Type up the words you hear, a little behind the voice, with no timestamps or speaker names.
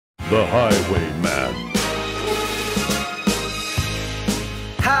the highwayman.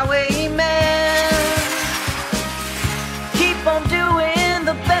 Highwayman, keep on doing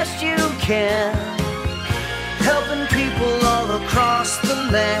the best you can, helping people all across the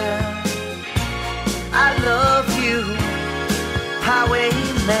land. I love you,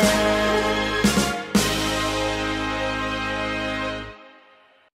 highwayman.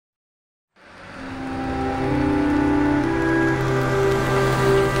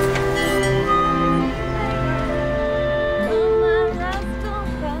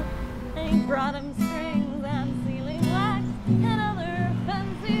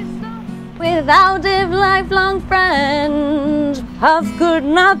 Without a lifelong friend, Puff could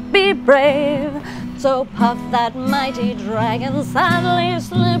not be brave. So Puff, that mighty dragon, sadly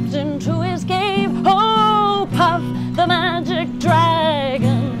slipped into his cave. Oh, Puff, the magic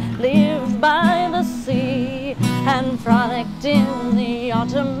dragon, lived by the sea and frolicked in the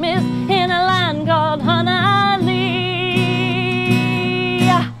autumn mist in a land called Honolulu.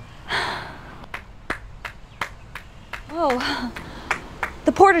 Oh,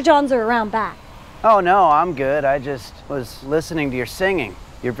 the Porta-Johns are around back. Oh no, I'm good. I just was listening to your singing.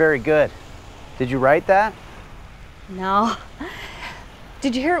 You're very good. Did you write that? No.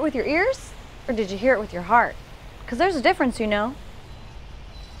 Did you hear it with your ears, or did you hear it with your heart? Because there's a difference, you know.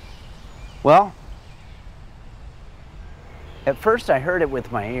 Well, at first I heard it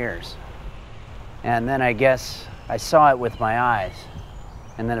with my ears. And then I guess I saw it with my eyes.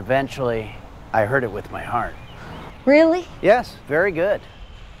 And then eventually I heard it with my heart. Really? Yes, very good.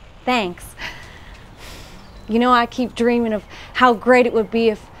 Thanks. You know, I keep dreaming of how great it would be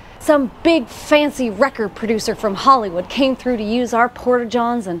if some big fancy record producer from Hollywood came through to use our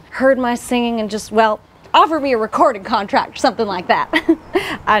Porta-Johns and heard my singing and just, well, offered me a recording contract or something like that.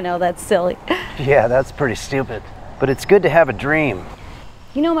 I know, that's silly. Yeah, that's pretty stupid. But it's good to have a dream.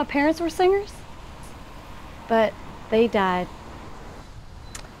 You know, my parents were singers, but they died.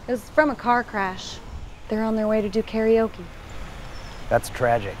 It was from a car crash. They're on their way to do karaoke. That's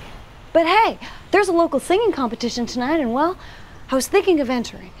tragic. But hey, there's a local singing competition tonight, and well, I was thinking of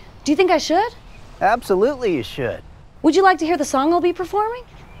entering. Do you think I should? Absolutely you should. Would you like to hear the song I'll be performing?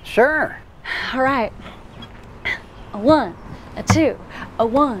 Sure. All right. A 1, a 2, a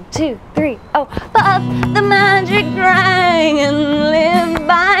 1, 2, 3. Oh, Puff, the magic dragon, live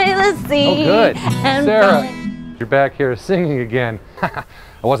by the sea. Oh, good. And Sarah, you're back here singing again.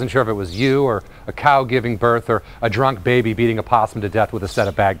 I wasn't sure if it was you or a cow giving birth or a drunk baby beating a possum to death with a set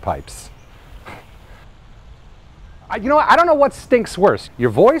of bagpipes. You know what? I don't know what stinks worse,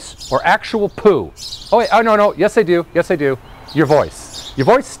 your voice or actual poo. Oh, wait, oh, no, yes I do, your voice. Your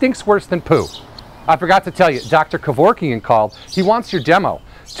voice stinks worse than poo. I forgot to tell you, Dr. Kevorkian called. He wants your demo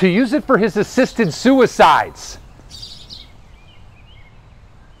to use it for his assisted suicides.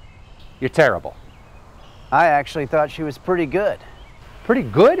 You're terrible. I actually thought she was pretty good. Pretty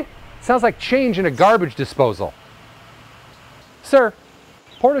good? Sounds like change in a garbage disposal. Sir,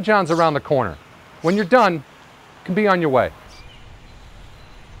 Porta-John's around the corner. When you're done, you can be on your way.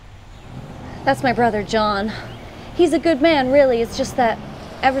 That's my brother, John. He's a good man, really. It's just that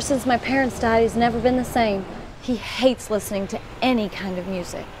ever since my parents died, he's never been the same. He hates listening to any kind of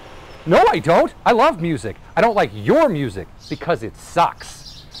music. No, I don't. I love music. I don't like your music because it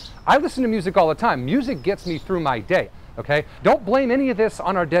sucks. I listen to music all the time. Music gets me through my day. Okay? Don't blame any of this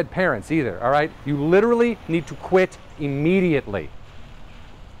on our dead parents either, all right? You literally need to quit immediately.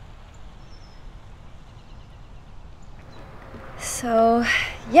 So,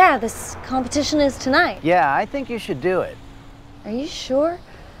 yeah, this competition is tonight. Yeah, I think you should do it. Are you sure?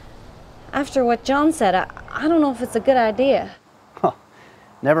 After what John said, I don't know if it's a good idea. Huh.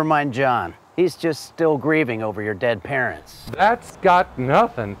 Never mind John. He's just still grieving over your dead parents. That's got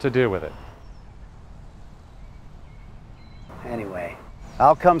nothing to do with it. Anyway,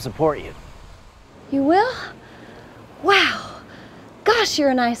 I'll come support you. You will? Wow. Gosh, you're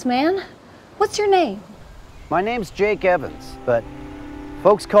a nice man. What's your name? My name's Jake Evans, but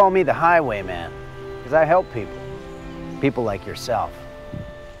folks call me the Highwayman because I help people. People like yourself.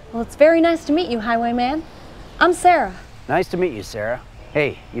 Well, it's very nice to meet you, Highwayman. I'm Sarah. Nice to meet you, Sarah.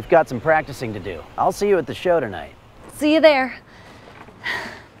 Hey, you've got some practicing to do. I'll see you at the show tonight. See you there.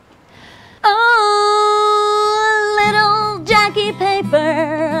 Oh, little Jackie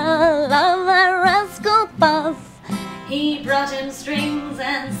Paper, love that rascal Puff. He brought him strings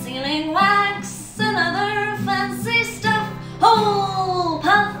and sealing wax and other fancy stuff. Oh,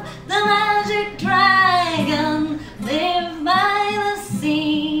 Puff, the magic dragon, lived by the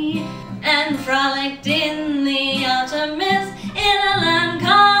sea and frolicked in the autumn mist in a land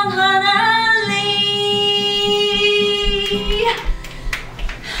called Honolulu.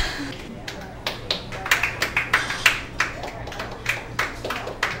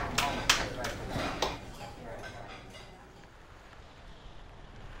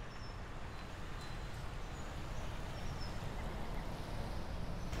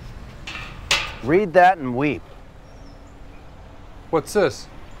 Read that and weep. What's this?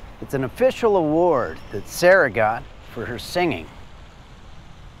 It's an official award that Sarah got for her singing.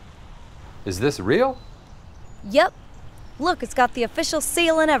 Is this real? Yep. Look, it's got the official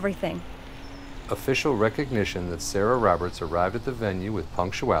seal and everything. Official recognition that Sarah Roberts arrived at the venue with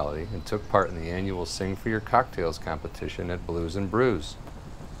punctuality and took part in the annual Sing for Your Cocktails competition at Blues and Brews.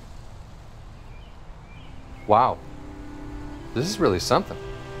 Wow. This is really something.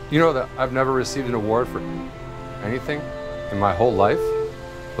 You know that I've never received an award for anything in my whole life?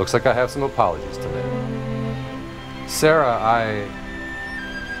 Looks like I have some apologies to make. Sarah,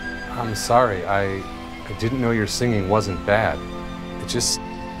 I'm sorry. I didn't know your singing wasn't bad. It just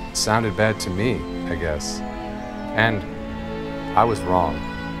sounded bad to me, I guess. And I was wrong.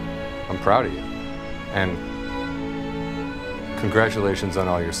 I'm proud of you. And congratulations on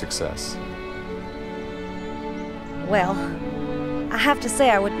all your success. Well, I have to say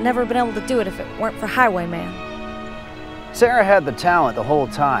I would never have been able to do it if it weren't for Highwayman. Sarah had the talent the whole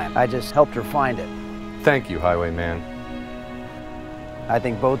time. I just helped her find it. Thank you, Highwayman. I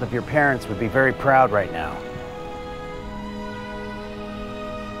think both of your parents would be very proud right now.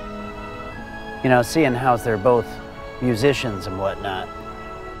 You know, seeing how they're both musicians and whatnot.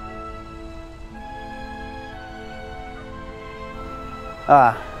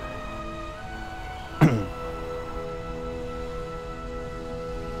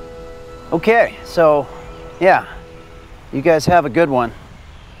 Okay, so, yeah, you guys have a good one.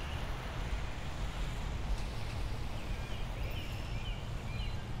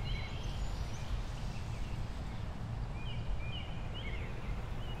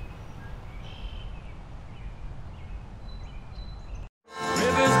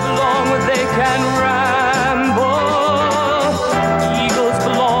 Rivers belong where they can ramble. Eagles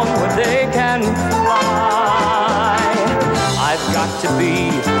belong where they can fly. I've got to be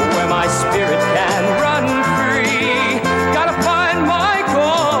where my spirit can run free. Gotta find my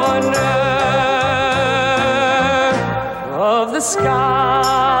corner of the sky.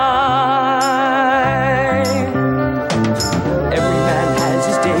 Every man has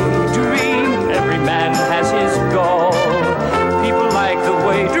his daydream. Every man has his goal. People like the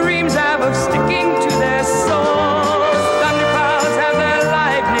way dreams have of sticking to their souls. Thunder clouds have their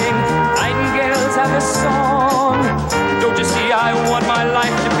lightning. Nightingales have a song. Don't you see, I want my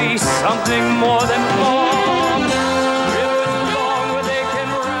life to be something more than